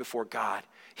broken before God.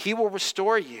 He will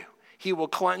restore you. He will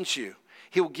cleanse you.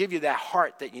 He will give you that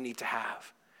heart that you need to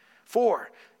have. 4,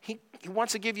 he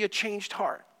wants to give you a changed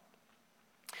heart.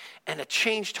 And a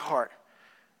changed heart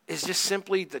is just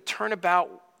simply the turnabout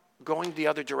going the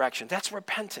other direction. That's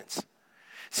repentance.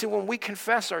 See, when we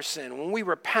confess our sin, when we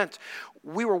repent,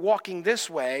 we were walking this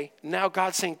way. Now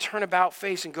God's saying, turn about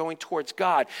face and going towards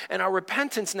God. And our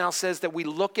repentance now says that we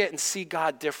look at and see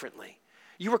God differently.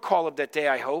 You recall of that day,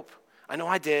 I hope. I know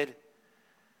I did.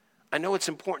 I know it's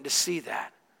important to see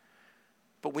that.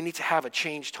 But we need to have a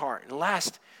changed heart. And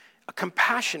last, a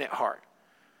compassionate heart.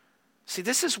 See,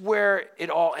 this is where it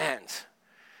all ends.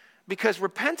 Because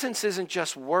repentance isn't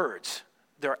just words.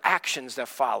 There are actions that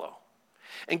follow.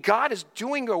 And God is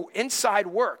doing inside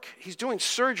work. He's doing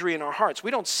surgery in our hearts.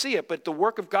 We don't see it, but the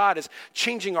work of God is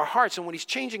changing our hearts. And when he's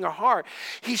changing our heart,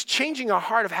 he's changing our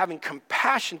heart of having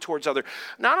compassion towards others.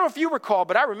 Now, I don't know if you recall,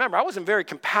 but I remember I wasn't very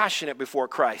compassionate before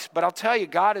Christ. But I'll tell you,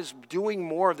 God is doing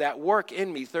more of that work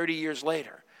in me 30 years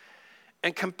later.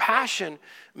 And compassion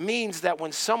means that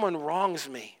when someone wrongs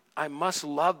me, I must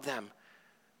love them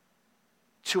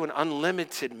to an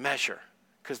unlimited measure,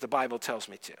 because the Bible tells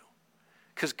me to.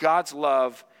 Because God's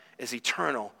love is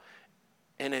eternal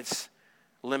and it's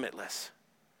limitless.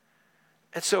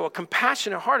 And so a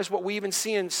compassionate heart is what we even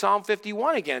see in Psalm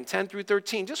 51 again, 10 through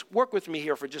 13. Just work with me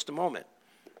here for just a moment.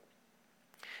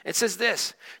 It says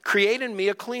this, create in me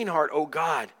a clean heart, O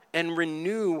God, and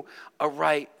renew a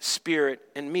right spirit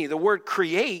in me. The word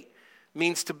create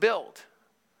means to build.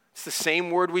 It's the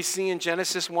same word we see in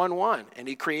Genesis 1:1, and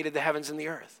he created the heavens and the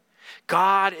earth.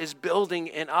 God is building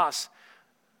in us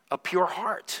a pure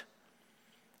heart.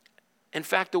 In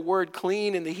fact, the word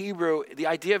clean in the Hebrew, the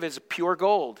idea of it is pure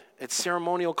gold. It's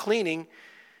ceremonial cleaning.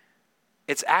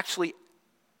 It's actually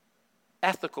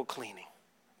ethical cleaning.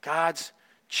 God's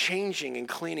changing and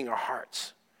cleaning our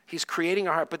hearts. He's creating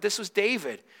our heart. But this was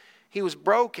David. He was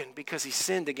broken because he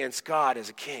sinned against God as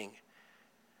a king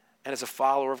and as a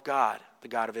follower of God, the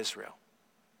God of Israel.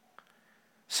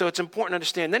 So it's important to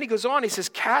understand. Then he goes on, he says,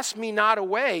 cast me not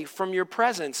away from your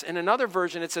presence. In another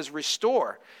version, it says,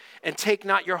 restore and take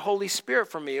not your Holy Spirit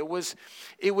from me. It was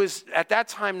at that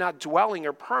time not dwelling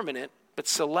or permanent, but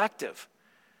selective.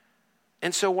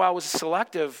 And so while it was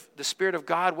selective, the Spirit of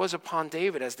God was upon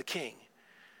David as the king.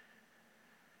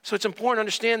 So it's important to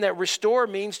understand that restore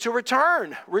means to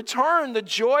return. Return the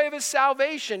joy of his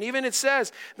salvation. Even it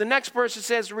says, the next verse it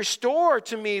says, restore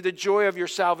to me the joy of your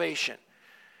salvation.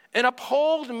 And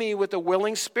uphold me with a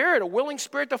willing spirit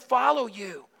to follow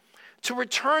you, to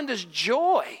return this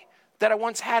joy that I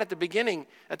once had at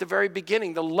the very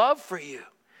beginning, the love for you.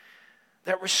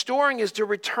 That restoring is to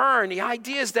return. The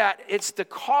idea is that it's the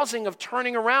causing of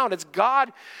turning around. It's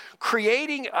God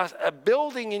creating a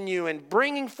building in you and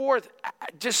bringing forth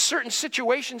just certain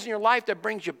situations in your life that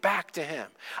brings you back to him.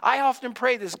 I often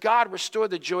pray this: God, restore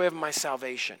the joy of my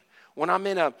salvation. When I'm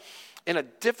in a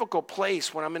difficult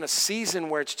place, when I'm in a season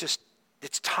where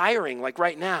it's tiring, like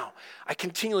right now, I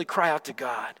continually cry out to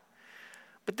God.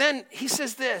 But then he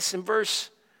says this in verse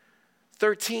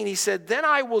 13, he said, then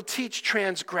I will teach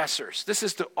transgressors. This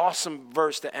is the awesome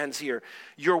verse that ends here.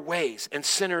 Your ways, and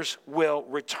sinners will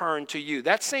return to you.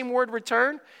 That same word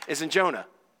return is in Jonah.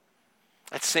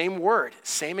 That same word,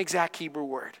 same exact Hebrew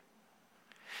word.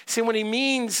 See, when he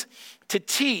means to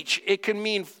teach, it can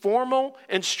mean formal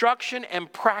instruction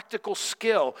and practical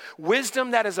skill.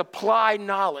 Wisdom that is applied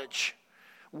knowledge.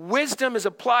 Wisdom is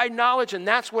applied knowledge, and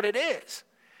that's what it is.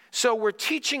 So we're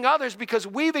teaching others because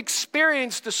we've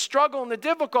experienced the struggle and the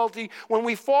difficulty when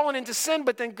we've fallen into sin,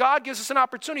 but then God gives us an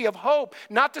opportunity of hope,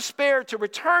 not despair, to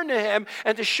return to him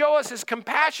and to show us his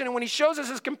compassion. And when he shows us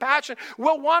his compassion,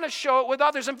 we'll want to show it with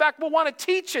others. In fact, we'll want to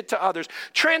teach it to others.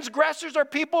 Transgressors are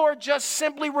people who are just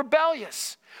simply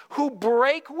rebellious, who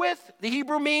break with, the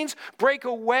Hebrew means break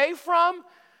away from,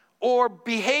 or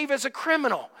behave as a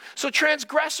criminal. So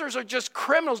transgressors are just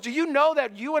criminals. Do you know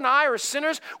that you and I are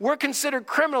sinners? We're considered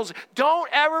criminals. Don't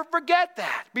ever forget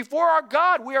that. Before our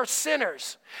God, we are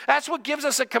sinners. That's what gives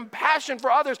us a compassion for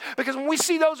others, because when we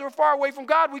see those who are far away from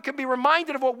God, we can be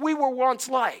reminded of what we were once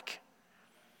like.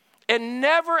 And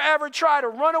never, ever try to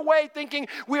run away thinking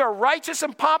we are righteous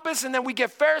and pompous, and then we get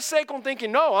pharisaical and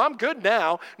thinking, no, I'm good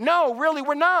now. No, really,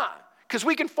 we're not, because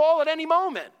we can fall at any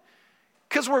moment,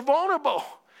 because we're vulnerable.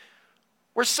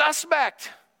 We're suspect.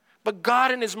 But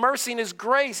God in his mercy and his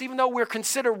grace, even though we're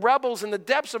considered rebels in the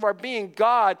depths of our being,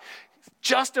 God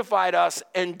justified us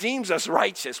and deems us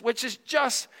righteous, which is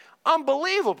just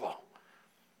unbelievable.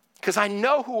 Because I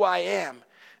know who I am,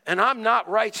 and I'm not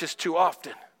righteous too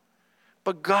often.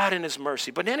 But God in his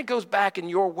mercy. But then it goes back in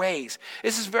your ways.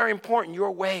 This is very important,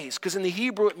 your ways. Because in the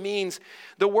Hebrew it means,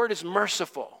 the word is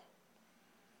merciful.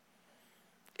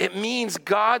 It means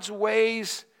God's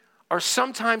ways are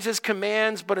sometimes his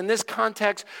commands, but in this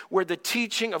context where the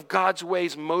teaching of God's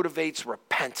ways motivates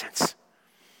repentance,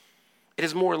 it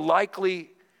is more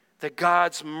likely that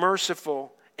God's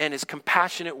merciful and his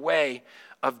compassionate way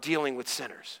of dealing with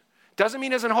sinners. Doesn't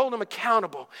mean he doesn't hold them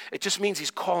accountable. It just means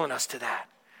he's calling us to that.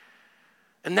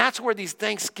 And that's where these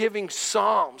Thanksgiving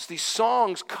psalms, these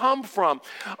songs come from.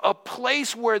 A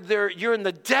place where you're in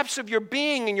the depths of your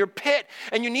being, in your pit,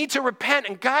 and you need to repent.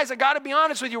 And guys, I got to be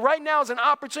honest with you, right now is an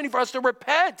opportunity for us to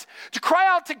repent, to cry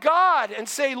out to God and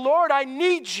say, Lord, I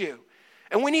need you.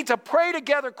 And we need to pray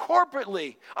together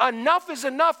corporately. Enough is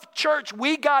enough, church.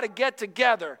 We got to get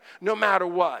together no matter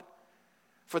what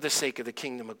for the sake of the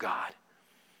kingdom of God.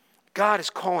 God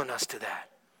is calling us to that.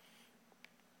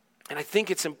 And I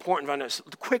think it's important to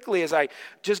understand quickly as I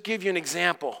just give you an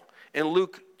example in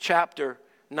Luke chapter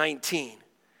 19.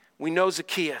 We know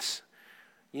Zacchaeus.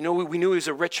 You know, we knew he was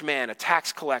a rich man, a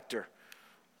tax collector,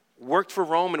 worked for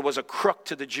Rome and was a crook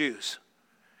to the Jews.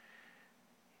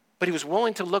 But he was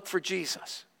willing to look for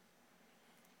Jesus.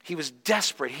 He was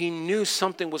desperate. He knew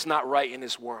something was not right in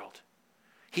his world.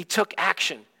 He took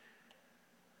action.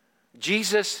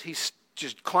 Jesus, he's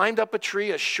just climbed up a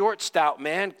tree, a short, stout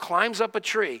man, climbs up a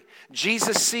tree.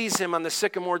 Jesus sees him on the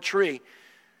sycamore tree,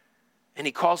 and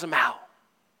he calls him out.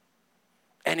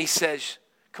 And he says,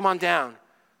 come on down.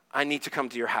 I need to come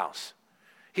to your house.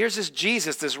 Here's this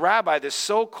Jesus, this rabbi, this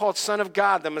so-called Son of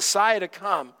God, the Messiah to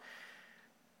come.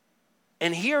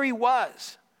 And here he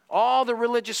was. All the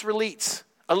religious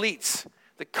elites,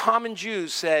 the common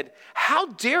Jews said, how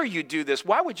dare you do this?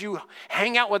 Why would you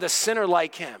hang out with a sinner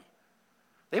like him?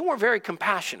 They weren't very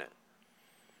compassionate.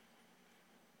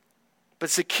 But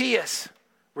Zacchaeus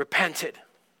repented.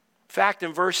 In fact,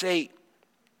 in verse 8,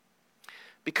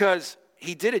 because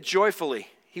he did it joyfully,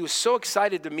 he was so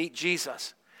excited to meet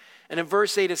Jesus. And in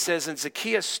verse 8 it says, and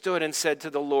Zacchaeus stood and said to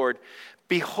the Lord,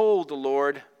 behold, the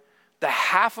Lord, the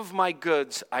half of my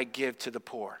goods I give to the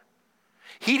poor.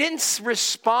 He didn't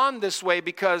respond this way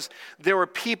because there were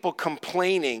people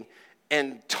complaining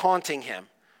and taunting him.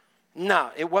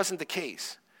 No, it wasn't the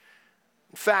case.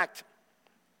 In fact,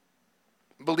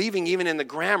 believing even in the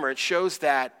grammar, it shows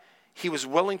that he was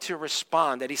willing to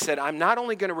respond, that he said, I'm not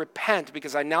only going to repent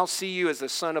because I now see you as the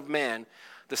Son of Man,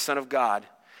 the Son of God.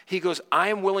 He goes, I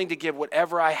am willing to give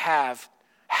whatever I have,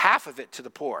 half of it to the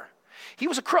poor. He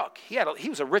was a crook. He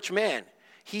was a rich man.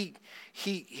 He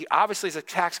obviously, as a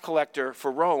tax collector for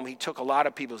Rome, he took a lot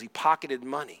of people's, he pocketed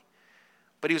money.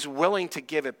 But he was willing to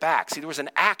give it back. See, there was an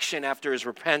action after his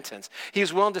repentance. He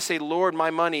was willing to say, Lord, my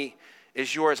money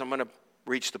is yours. I'm going to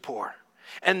reach the poor.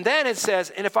 And then it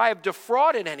says, and if I have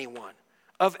defrauded anyone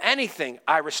of anything,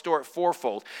 I restore it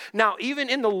fourfold. Now, even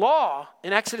in the law,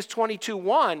 in Exodus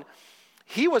 22:1,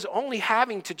 he was only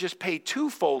having to just pay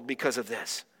twofold because of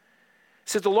this. It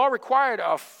says the law required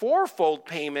a fourfold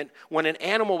payment when an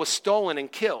animal was stolen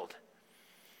and killed.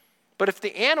 But if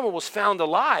the animal was found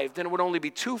alive, then it would only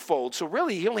be twofold. So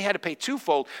really, he only had to pay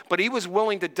twofold, but he was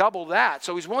willing to double that.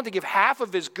 So he's willing to give half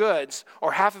of his goods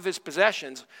or half of his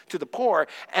possessions to the poor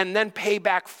and then pay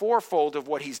back fourfold of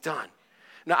what he's done.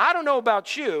 Now, I don't know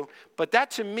about you, but that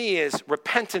to me is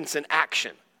repentance in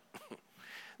action.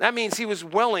 That means he was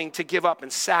willing to give up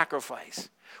and sacrifice,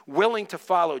 willing to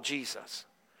follow Jesus.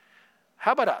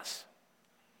 How about us?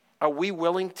 Are we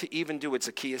willing to even do what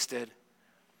Zacchaeus did?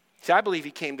 See, I believe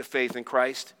he came to faith in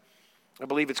Christ. I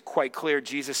believe it's quite clear.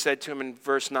 Jesus said to him in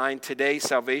verse 9, today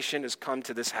salvation has come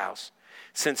to this house,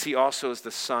 since he also is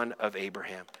the son of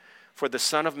Abraham. For the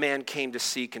Son of Man came to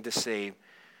seek and to save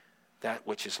that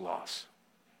which is lost.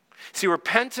 See,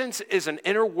 repentance is an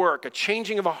inner work, a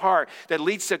changing of a heart that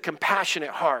leads to a compassionate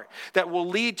heart, that will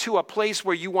lead to a place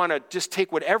where you want to just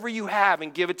take whatever you have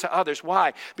and give it to others.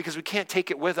 Why? Because we can't take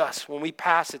it with us. When we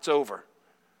pass, it's over.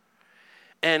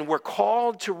 And we're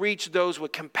called to reach those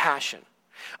with compassion.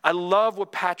 I love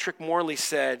what Patrick Morley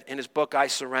said in his book, I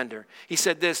Surrender. He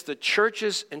said this, the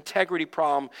church's integrity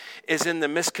problem is in the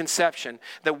misconception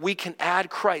that we can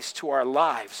add Christ to our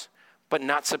lives, but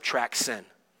not subtract sin.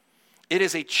 It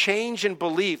is a change in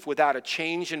belief without a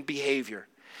change in behavior.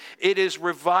 It is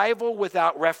revival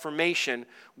without reformation,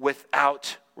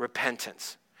 without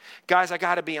repentance. Guys, I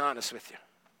got to be honest with you.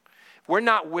 We're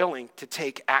not willing to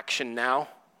take action now.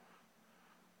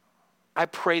 I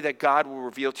pray that God will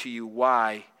reveal to you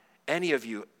why any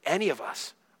of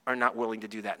us are not willing to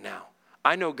do that now.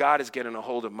 I know God is getting a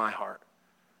hold of my heart.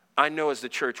 I know as the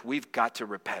church, we've got to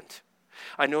repent.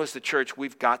 I know as the church,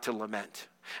 we've got to lament.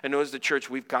 I know as the church,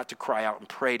 we've got to cry out and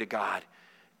pray to God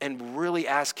and really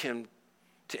ask him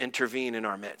to intervene in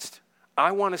our midst.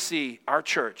 I want to see our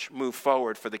church move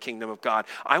forward for the kingdom of God.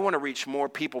 I want to reach more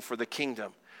people for the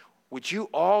kingdom. Would you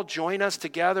all join us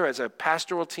together as a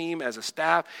pastoral team, as a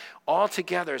staff, all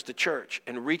together as the church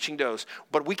and reaching those?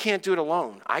 But we can't do it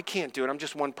alone. I can't do it. I'm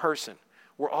just one person.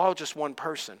 We're all just one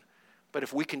person. But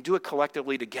if we can do it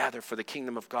collectively together for the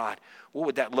kingdom of God, what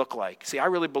would that look like? See, I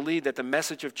really believe that the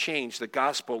message of change, the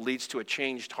gospel, leads to a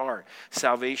changed heart,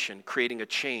 salvation, creating a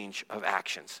change of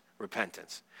actions,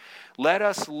 repentance. Let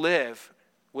us live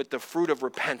with the fruit of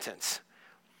repentance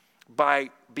by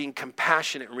being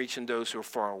compassionate and reaching those who are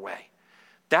far away.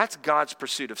 That's God's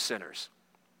pursuit of sinners.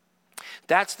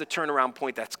 That's the turnaround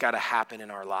point that's got to happen in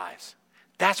our lives.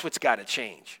 That's what's got to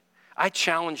change. I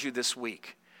challenge you this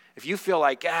week. If you feel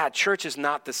like, church is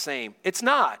not the same, it's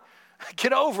not.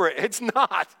 Get over it. It's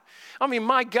not. I mean,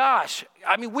 my gosh.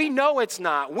 I mean, we know it's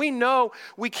not. We know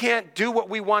we can't do what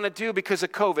we want to do because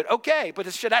of COVID. Okay,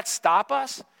 but should that stop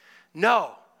us?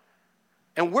 No.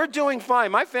 And we're doing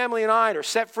fine. My family and I are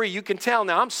set free. You can tell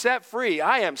now I'm set free.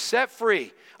 I am set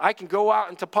free. I can go out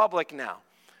into public now.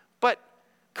 But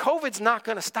COVID's not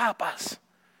going to stop us.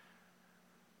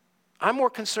 I'm more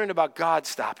concerned about God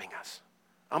stopping us.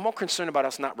 I'm more concerned about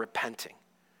us not repenting.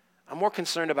 I'm more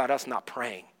concerned about us not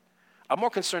praying. I'm more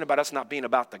concerned about us not being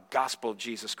about the gospel of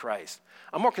Jesus Christ.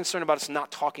 I'm more concerned about us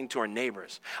not talking to our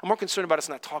neighbors. I'm more concerned about us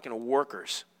not talking to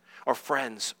workers or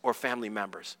friends or family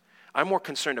members. I'm more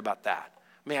concerned about that.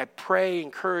 May I pray,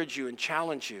 encourage you, and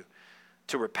challenge you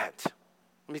to repent.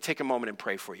 Let me take a moment and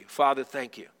pray for you. Father,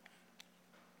 thank you.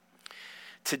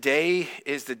 Today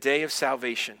is the day of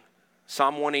salvation.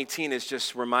 Psalm 118 is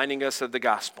just reminding us of the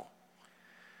gospel.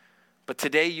 But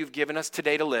today you've given us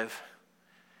today to live.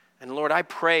 And Lord, I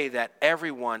pray that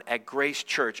everyone at Grace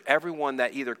Church, everyone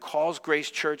that either calls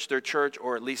Grace Church their church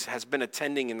or at least has been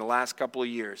attending in the last couple of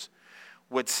years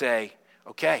would say,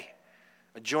 okay,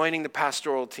 joining the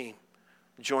pastoral team,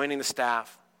 joining the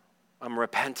staff, I'm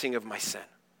repenting of my sin.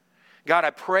 God, I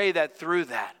pray that through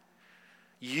that,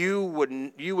 you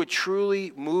would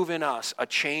truly move in us a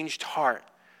changed heart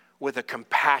with a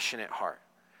compassionate heart.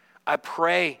 I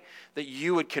pray that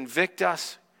you would convict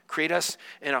us, create us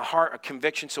in a heart of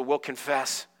conviction so we'll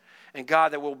confess. And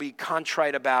God, that we'll be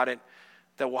contrite about it,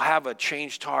 that we'll have a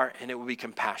changed heart and it will be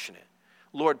compassionate.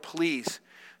 Lord, please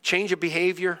change a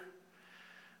behavior.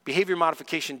 Behavior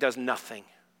modification does nothing.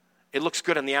 It looks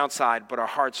good on the outside, but our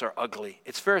hearts are ugly.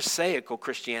 It's pharisaical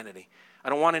Christianity. I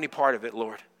don't want any part of it,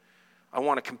 Lord. I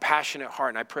want a compassionate heart,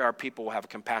 and I pray our people will have a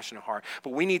compassionate heart.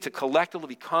 But we need to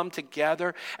collectively come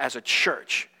together as a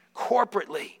church,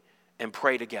 corporately, and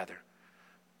pray together.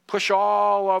 Push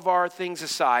all of our things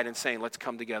aside and saying, let's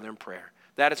come together in prayer.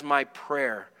 That is my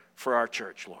prayer for our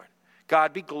church, Lord.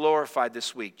 God, be glorified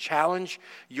this week. Challenge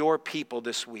your people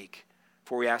this week.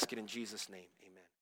 For we ask it in Jesus' name.